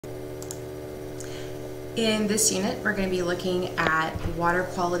In this unit, we're going to be looking at water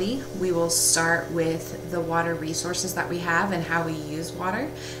quality. We will start with the water resources that we have and how we use water.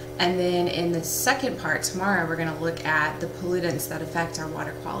 And then in the second part tomorrow, we're going to look at the pollutants that affect our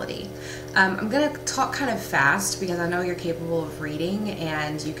water quality. I'm going to talk kind of fast because I know you're capable of reading,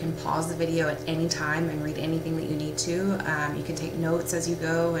 and you can pause the video at any time and read anything that you need to. You can take notes as you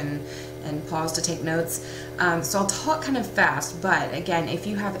go and pause to take notes. So I'll talk kind of fast, but again, if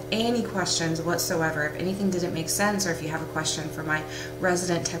you have any questions whatsoever, if anything didn't make sense, or if you have a question for my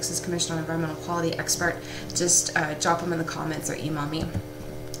resident Texas Commission on Environmental Quality expert, just drop them in the comments or email me.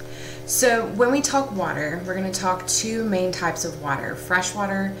 So when we talk water, we're going to talk two main types of water: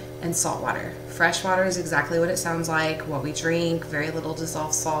 freshwater and saltwater. Freshwater is exactly what it sounds like, what we drink, very little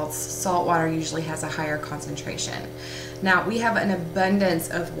dissolved salts. Saltwater usually has a higher concentration. Now, we have an abundance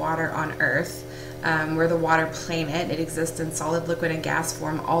of water on Earth. We're the water planet. It exists in solid, liquid, and gas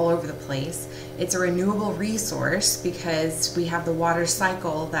form all over the place. It's a renewable resource because we have the water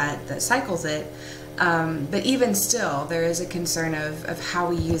cycle that cycles it. But even still, there is a concern of how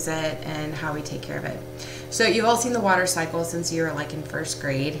we use it and how we take care of it. So you've all seen the water cycle since you were like in first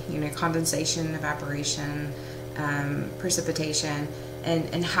grade, you know, condensation, evaporation, precipitation,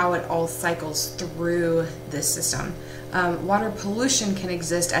 and how it all cycles through this system. Water pollution can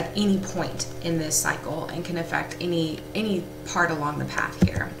exist at any point in this cycle and can affect any part along the path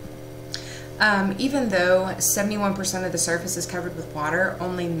here. Even though 71% of the surface is covered with water,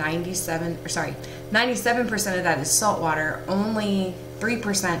 only 97% of that is salt water, only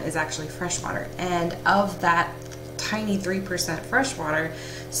 3% is actually freshwater. And of that tiny 3% freshwater,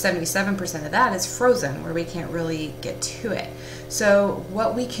 77% of that is frozen, where we can't really get to it. So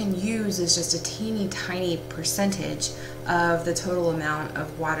what we can use is just a teeny tiny percentage of the total amount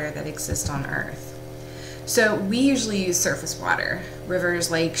of water that exists on Earth. So we usually use surface water,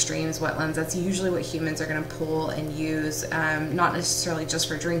 rivers, lakes, streams, wetlands. That's usually what humans are going to pull and use, not necessarily just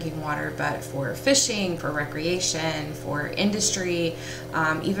for drinking water, but for fishing, for recreation, for industry,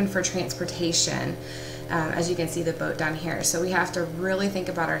 even for transportation. As you can see the boat down here. So we have to really think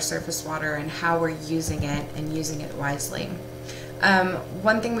about our surface water and how we're using it and using it wisely.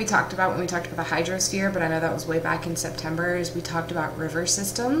 One thing we talked about when we talked about the hydrosphere, but I know that was way back in September, is we talked about river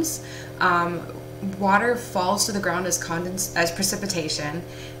systems. Water falls to the ground as precipitation,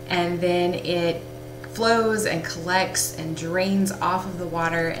 and then it flows and collects and drains off of the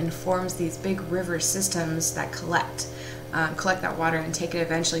water and forms these big river systems that collect that water and take it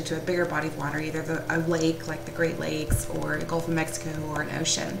eventually to a bigger body of water, either a lake like the Great Lakes or the Gulf of Mexico or an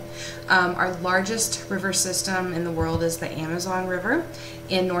ocean. Our largest river system in the world is the Amazon River.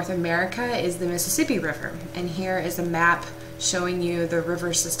 In North America is the Mississippi River, and here is a map showing you the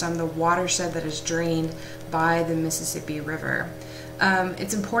river system, the watershed that is drained by the Mississippi River.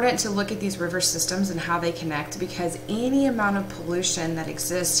 It's important to look at these river systems and how they connect, because any amount of pollution that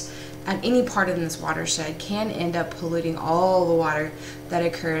exists at any part in this watershed can end up polluting all the water that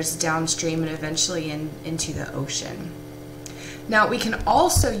occurs downstream and eventually into the ocean. Now, we can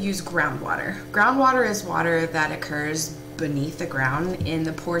also use groundwater. Groundwater is water that occurs beneath the ground in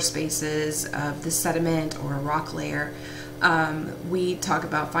the pore spaces of the sediment or a rock layer. We talk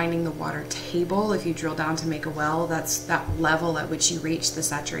about finding the water table. If you drill down to make a well, that's that level at which you reach the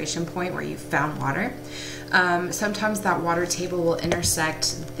saturation point where you've found water. Sometimes that water table will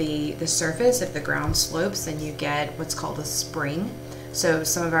intersect the surface. If the ground slopes, then you get what's called a spring. So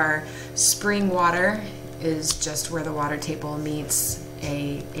some of our spring water is just where the water table meets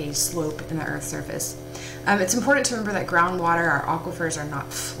a slope in the Earth's surface. It's important to remember that groundwater, our aquifers, are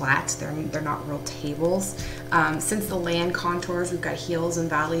not flat. They're not real tables. Since the land contours, we've got hills and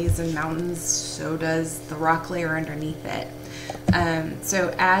valleys and mountains, so does the rock layer underneath it.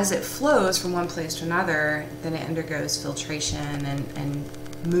 So as it flows from one place to another, then it undergoes filtration and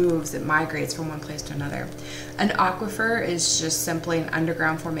moves, it migrates from one place to another. An aquifer is just simply an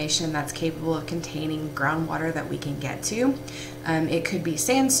underground formation that's capable of containing groundwater that we can get to. It could be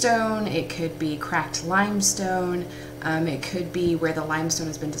sandstone, it could be cracked limestone, it could be where the limestone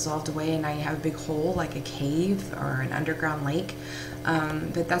has been dissolved away and now you have a big hole like a cave or an underground lake.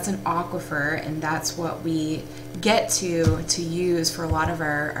 But that's an aquifer, and that's what we get to use for a lot of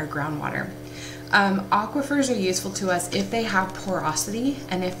our groundwater. Aquifers are useful to us if they have porosity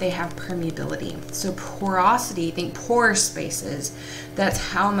and if they have permeability. So porosity, think pore spaces, that's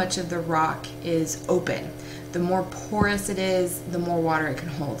how much of the rock is open. The more porous it is, the more water it can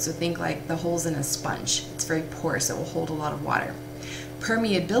hold. So think like the holes in a sponge. It's very porous, it will hold a lot of water.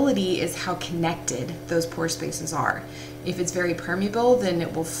 Permeability is how connected those pore spaces are. If it's very permeable, then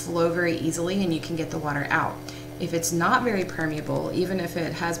it will flow very easily and you can get the water out. If it's not very permeable, even if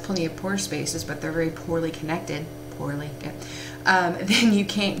it has plenty of pore spaces, but they're very poorly connected, then you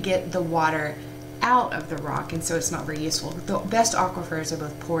can't get the water out of the rock, and so it's not very useful. The best aquifers are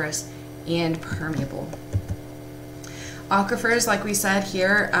both porous and permeable. Aquifers, like we said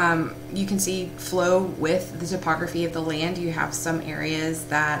here, you can see flow with the topography of the land. You have some areas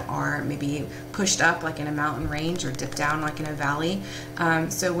that are maybe pushed up like in a mountain range or dipped down like in a valley.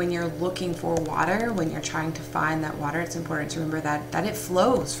 So when you're looking for water, when you're trying to find that water, it's important to remember that it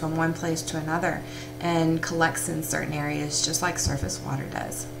flows from one place to another and collects in certain areas just like surface water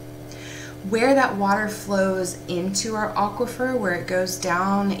does. Where that water flows into our aquifer, where it goes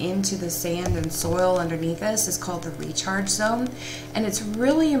down into the sand and soil underneath us, is called the recharge zone. And it's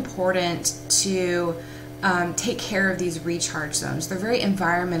really important to take care of these recharge zones. They're very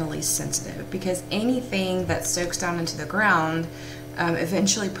environmentally sensitive because anything that soaks down into the ground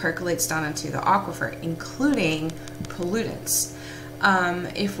eventually percolates down into the aquifer, including pollutants.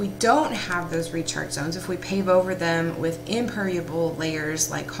 If we don't have those recharge zones, if we pave over them with impermeable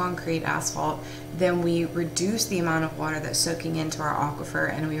layers like concrete, asphalt, then we reduce the amount of water that's soaking into our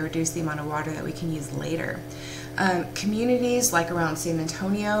aquifer, and we reduce the amount of water that we can use later. Communities like around San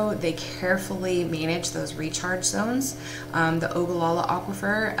Antonio, they carefully manage those recharge zones. The Ogallala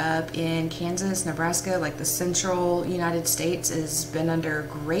Aquifer up in Kansas, Nebraska, like the central United States, has been under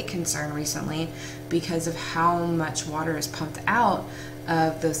great concern recently because of how much water is pumped out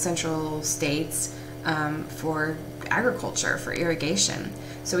of those central states for agriculture, for irrigation.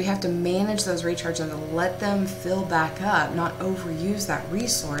 So we have to manage those recharge zones and let them fill back up, not overuse that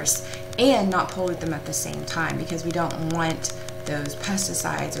resource, and not pollute them at the same time, because we don't want those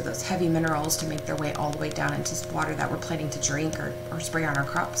pesticides or those heavy minerals to make their way all the way down into water that we're planning to drink or spray on our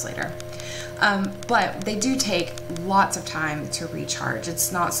crops later. But they do take lots of time to recharge.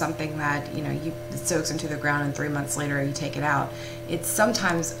 It's not something that, it soaks into the ground and 3 months later you take it out. It's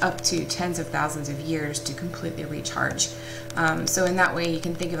sometimes up to tens of thousands of years to completely recharge. So in that way you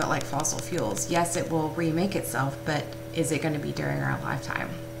can think of it like fossil fuels. Yes, it will remake itself, but is it going to be during our lifetime?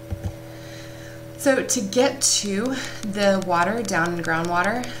 So to get to the water down in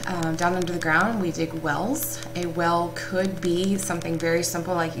groundwater, down under the ground, we dig wells. A well could be something very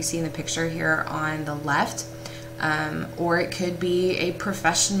simple like you see in the picture here on the left, or it could be a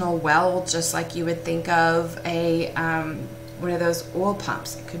professional well, just like you would think of a one of those oil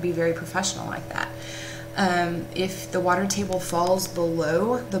pumps. It could be very professional like that. If the water table falls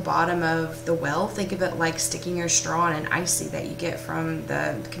below the bottom of the well, think of it like sticking your straw in an icy that you get from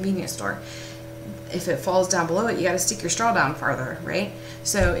the convenience store. If it falls down below it, you got to stick your straw down farther, right?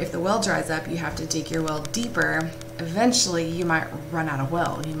 So if the well dries up, you have to dig your well deeper. Eventually, you might run out of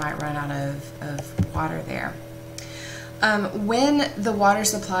well. You might run out of water there. When the water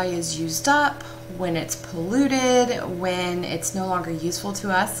supply is used up, when it's polluted, when it's no longer useful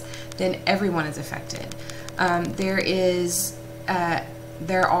to us, then everyone is affected.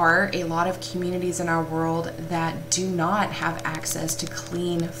 There are a lot of communities in our world that do not have access to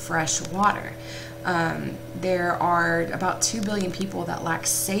clean, fresh water. There are about 2 billion people that lack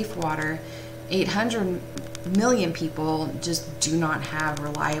safe water. 800 million people just do not have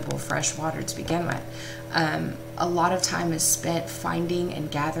reliable fresh water to begin with. A lot of time is spent finding and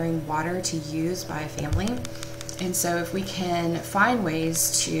gathering water to use by a family. And so if we can find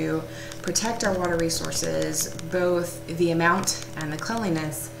ways to protect our water resources, both the amount and the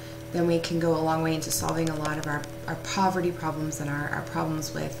cleanliness, then we can go a long way into solving a lot of our poverty problems and our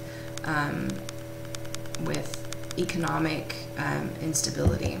problems with economic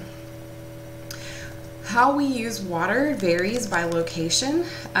instability. How we use water varies by location.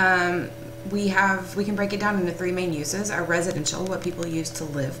 We can break it down into 3 main uses: our residential, what people use to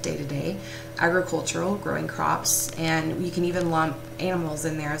live day to day; agricultural, growing crops, and you can even lump animals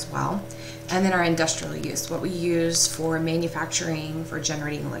in there as well; and then our industrial use, what we use for manufacturing, for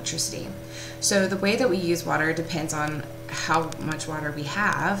generating electricity. So the way that we use water depends on how much water we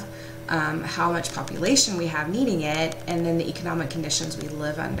have, how much population we have needing it, and then the economic conditions we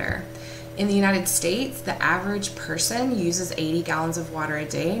live under. In the United States, the average person uses 80 gallons of water a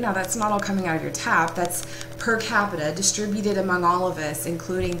day. Now, that's not all coming out of your tap. That's per capita, distributed among all of us,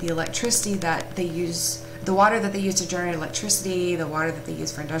 including the electricity that they use, the water that they use to generate electricity, the water that they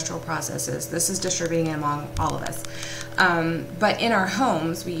use for industrial processes. This is distributing among all of us. But in our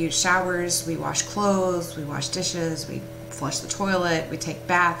homes, we use showers, we wash clothes, we wash dishes, we flush the toilet, we take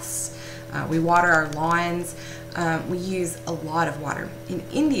baths, we water our lawns. We use a lot of water. In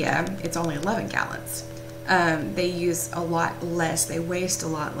India, it's only 11 gallons. They use a lot less, they waste a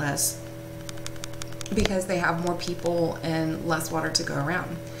lot less because they have more people and less water to go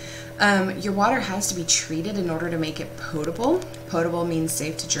around. Your water has to be treated in order to make it potable. Potable means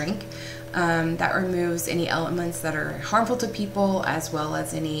safe to drink. That removes any elements that are harmful to people, as well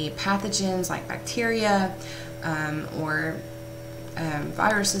as any pathogens like bacteria or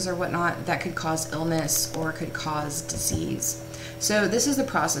viruses or whatnot that could cause illness or could cause disease. So this is the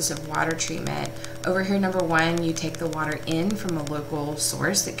process of water treatment. Over here, number one, you take the water in from a local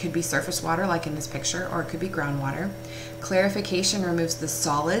source. It could be surface water like in this picture, or it could be groundwater. Clarification removes the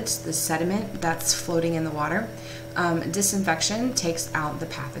solids, the sediment that's floating in the water. Disinfection takes out the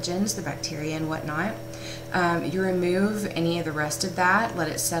pathogens, the bacteria and whatnot. You remove any of the rest of that, let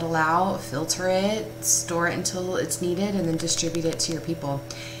it settle out, filter it, store it until it's needed, and then distribute it to your people.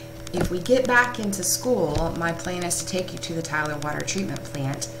 If we get back into school, my plan is to take you to the Tyler Water Treatment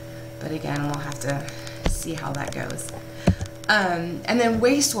Plant, but again, we'll have to see how that goes. And then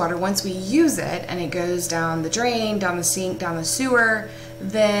wastewater, once we use it and it goes down the drain, down the sink, down the sewer,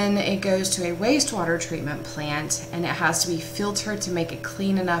 then it goes to a wastewater treatment plant and it has to be filtered to make it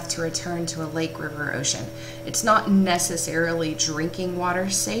clean enough to return to a lake, river, or ocean. It's not necessarily drinking water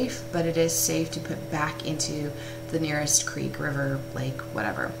safe, but it is safe to put back into the nearest creek, river, lake,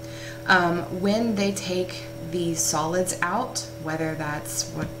 whatever. When they take the solids out, whether that's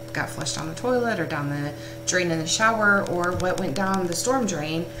what got flushed down the toilet or down the drain in the shower or what went down the storm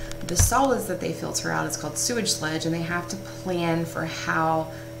drain, the solids that they filter out is called sewage sludge, and they have to plan for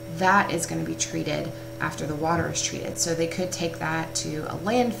how that is going to be treated after the water is treated. So they could take that to a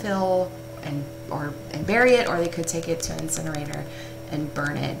landfill and bury it, or they could take it to an incinerator and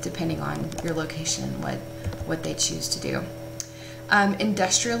burn it, depending on your location and what they choose to do.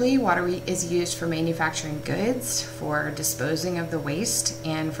 Industrially, water is used for manufacturing goods, for disposing of the waste,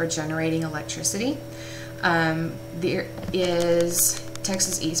 and for generating electricity. There is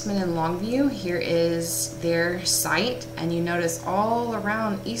Texas Eastman in Longview. Here is their site, and you notice all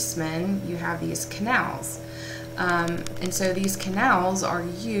around Eastman you have these canals. And so these canals are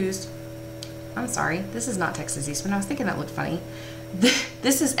used, I'm sorry, this is not Texas Eastman. I was thinking that looked funny.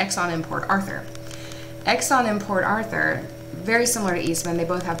 This is Exxon in Port Arthur. Exxon in Port Arthur, very similar to Eastman, they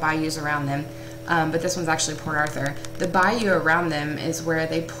both have bayous around them, but this one's actually Port Arthur. The bayou around them is where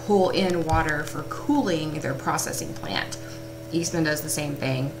they pull in water for cooling their processing plant. Eastman does the same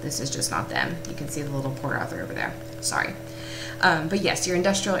thing. This is just not them. You can see the little Port Arthur over there. Sorry. But yes, your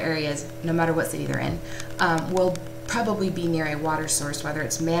industrial areas, no matter what city they're in, will probably be near a water source, whether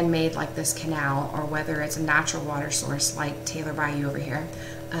it's man-made like this canal or whether it's a natural water source like Taylor Bayou over here,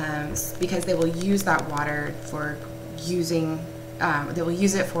 because they will use that water for they will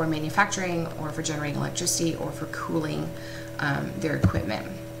use it for manufacturing or for generating electricity or for cooling their equipment.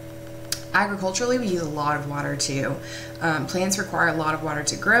 Agriculturally, we use a lot of water too. Plants require a lot of water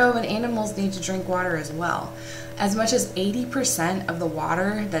to grow, and animals need to drink water as well. As much as 80% of the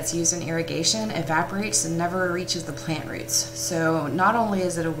water that's used in irrigation evaporates and never reaches the plant roots. So not only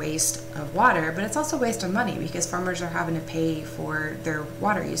is it a waste of water, but it's also a waste of money because farmers are having to pay for their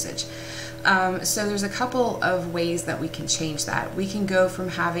water usage. So there's a couple of ways that we can change that. We can go from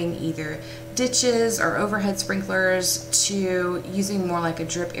having either ditches or overhead sprinklers to using more like a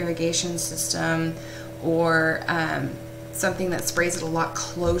drip irrigation system, or something that sprays it a lot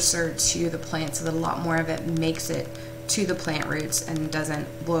closer to the plant so that a lot more of it makes it to the plant roots and doesn't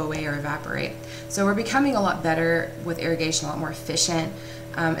blow away or evaporate. So we're becoming a lot better with irrigation, a lot more efficient,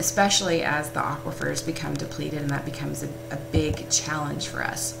 especially as the aquifers become depleted, and that becomes a big challenge for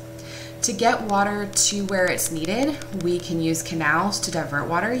us. To get water to where it's needed, we can use canals to divert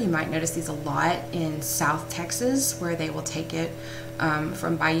water. You might notice these a lot in South Texas, where they will take it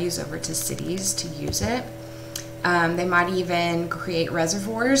from bayous over to cities to use it. They might even create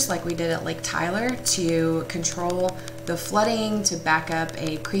reservoirs like we did at Lake Tyler to control the flooding, to back up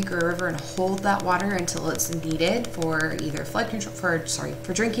a creek or a river and hold that water until it's needed for either flood control,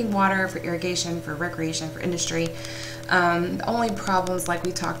 for drinking water, for irrigation, for recreation, for industry. The only problems, like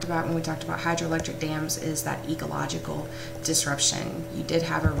we talked about when we talked about hydroelectric dams, is that ecological disruption. You did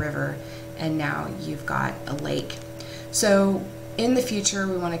have a river and now you've got a lake. So in the future,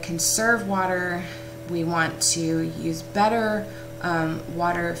 we want to conserve water. We want to use better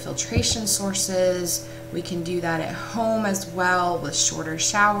water filtration sources. We can do that at home as well with shorter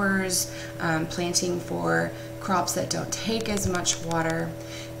showers, planting for crops that don't take as much water.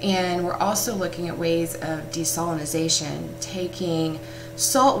 And we're also looking at ways of desalinization, taking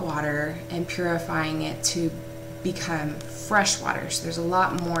salt water and purifying it to become fresh water. So there's a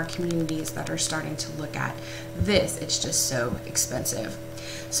lot more communities that are starting to look at this. It's just so expensive.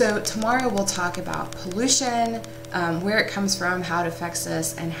 So tomorrow we'll talk about pollution, where it comes from, how it affects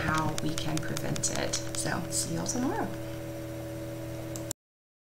us, and how we can prevent it. So see you all tomorrow.